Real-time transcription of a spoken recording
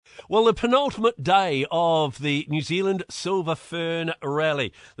Well, the penultimate day of the New Zealand Silver Fern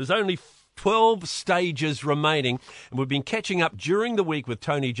Rally. There's only 12 stages remaining, and we've been catching up during the week with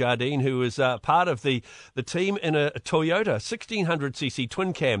Tony Jardine, who is part of the team in a Toyota 1600cc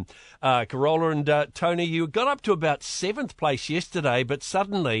twin cam Corolla. And Tony, you got up to about 7th place yesterday, but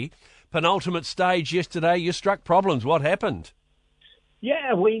suddenly, penultimate stage yesterday, you struck problems. What happened?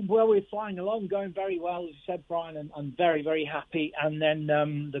 Yeah, we're flying along, going very well, as you said, Brian, and I'm very, very happy. And then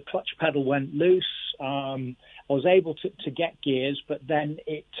the clutch pedal went loose. I was able to get gears, but then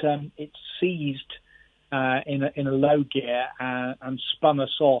it seized in a low gear and spun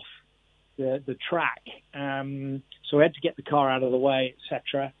us off the track. So we had to get the car out of the way,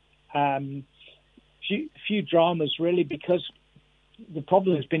 etc. Few dramas really, because the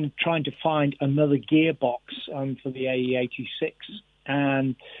problem has been trying to find another gearbox for the AE86.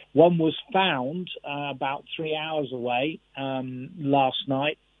 And one was found about 3 hours away last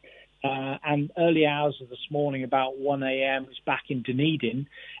night, and early hours of this morning, about 1 a.m., it's back in Dunedin.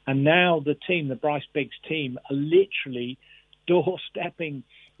 And now the team, the Bryce Biggs team, are literally doorstepping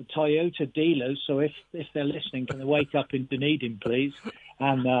the Toyota dealers. So if they're listening, can they wake up in Dunedin, please,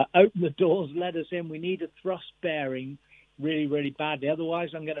 and open the doors, let us in. We need a thrust bearing really, really badly.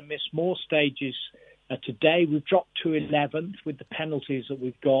 Otherwise, I'm going to miss more stages. Today, we've dropped to 11th with the penalties that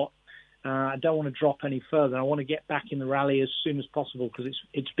we've got. I don't want to drop any further. I want to get back in the rally as soon as possible because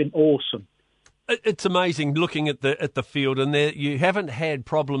it's been awesome. It's amazing looking at the field, and you haven't had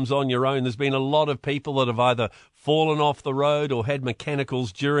problems on your own. There's been a lot of people that have either fallen off the road or had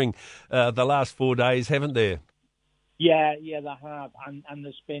mechanicals during the last 4 days, haven't there? Yeah, they have, and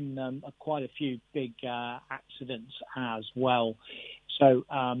there's been quite a few big accidents as well. So,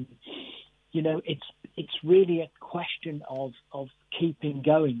 it's really a question of keeping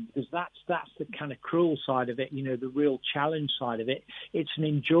going, because that's the kind of cruel side of it, the real challenge side of it. It's an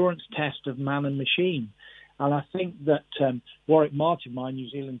endurance test of man and machine. And I think that Warwick Martin, my New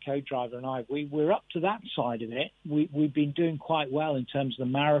Zealand co-driver, and I, we're up to that side of it. We've been doing quite well in terms of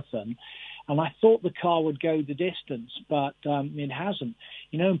the marathon. And I thought the car would go the distance, but it hasn't.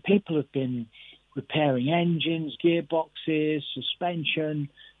 And people have been repairing engines, gearboxes, suspension,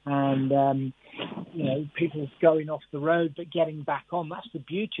 and people going off the road but getting back on. That's the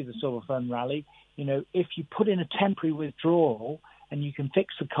beauty of the Silver Fern Rally. If you put in a temporary withdrawal and you can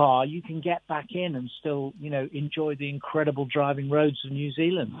fix the car, you can get back in and still, enjoy the incredible driving roads of New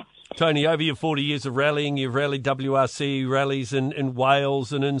Zealand. Tony, over your 40 years of rallying, you've rallied WRC rallies in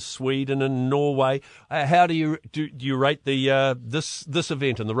Wales and in Sweden and Norway. How do you rate this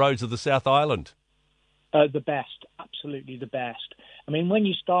event and the roads of the South Island? The best, absolutely the best. I mean, when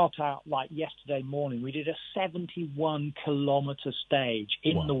you start out like yesterday morning, we did a 71-kilometre stage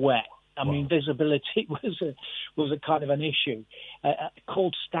in the wet. I mean, visibility was a kind of an issue.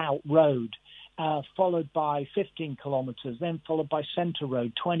 Called Stout Road, followed by 15 kilometres, then followed by Centre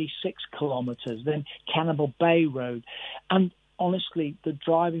Road, 26 kilometres, then Cannibal Bay Road. And honestly, the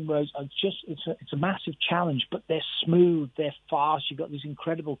driving roads are it's a massive challenge, but they're smooth, they're fast. You've got these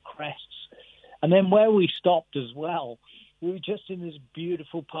incredible crests. And then where we stopped as well, we were just in this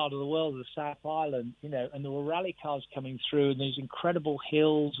beautiful part of the world, the South Island, and there were rally cars coming through and these incredible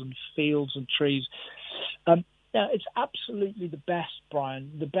hills and fields and trees. It's absolutely the best,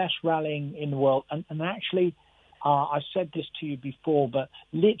 Brian, the best rallying in the world. And actually, I said this to you before, but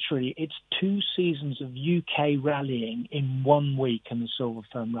literally it's 2 seasons of UK rallying in 1 week in the Silver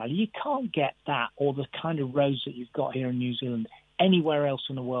Fern Rally. You can't get that or the kind of roads that you've got here in New Zealand anywhere else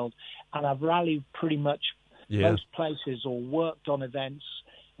in the world. And I've rallied pretty much most places or worked on events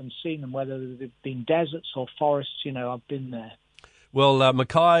and seen them, whether they've been deserts or forests. I've been there. Well,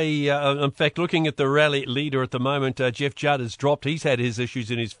 Mackay, in fact, looking at the rally leader at the moment, Jeff Judd has dropped. He's had his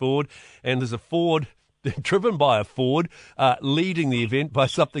issues in his Ford, and there's a Ford driven by a Ford leading the event by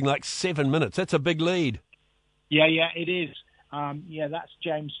something like 7 minutes. That's a big lead. Yeah, it is. That's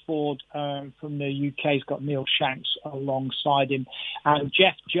James Ford from the UK. He's got Neil Shanks alongside him. And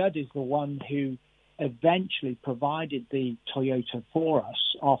Jeff Judd is the one who eventually provided the Toyota for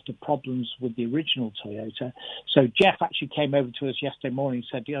us after problems with the original Toyota. So Jeff actually came over to us yesterday morning and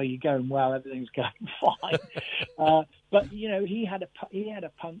said, you're going well, everything's going fine. But, he had a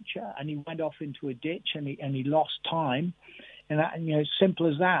puncture and he went off into a ditch and he lost time. And that, simple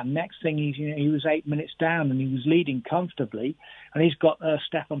as that. Next thing he was 8 minutes down and he was leading comfortably. And he's got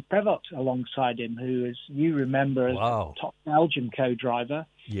Stefan Prevot alongside him, who, as you remember, is a top Belgian co-driver.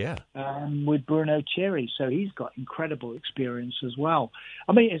 Yeah. With Bruno Thierry. So he's got incredible experience as well.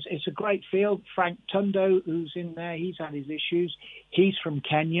 I mean, it's a great field. Frank Tundo, who's in there, he's had his issues. He's from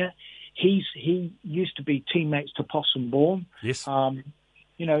Kenya. He used to be teammates to Possum Bourne. Yes.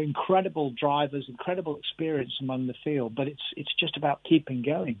 incredible drivers, incredible experience among the field, but it's just about keeping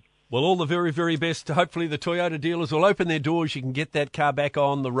going. Well, all the very, very best. Hopefully the Toyota dealers will open their doors. You can get that car back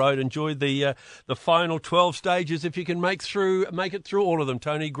on the road. Enjoy the final 12 stages if you can make it through all of them,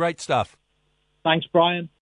 Tony. Great stuff. Thanks, Brian.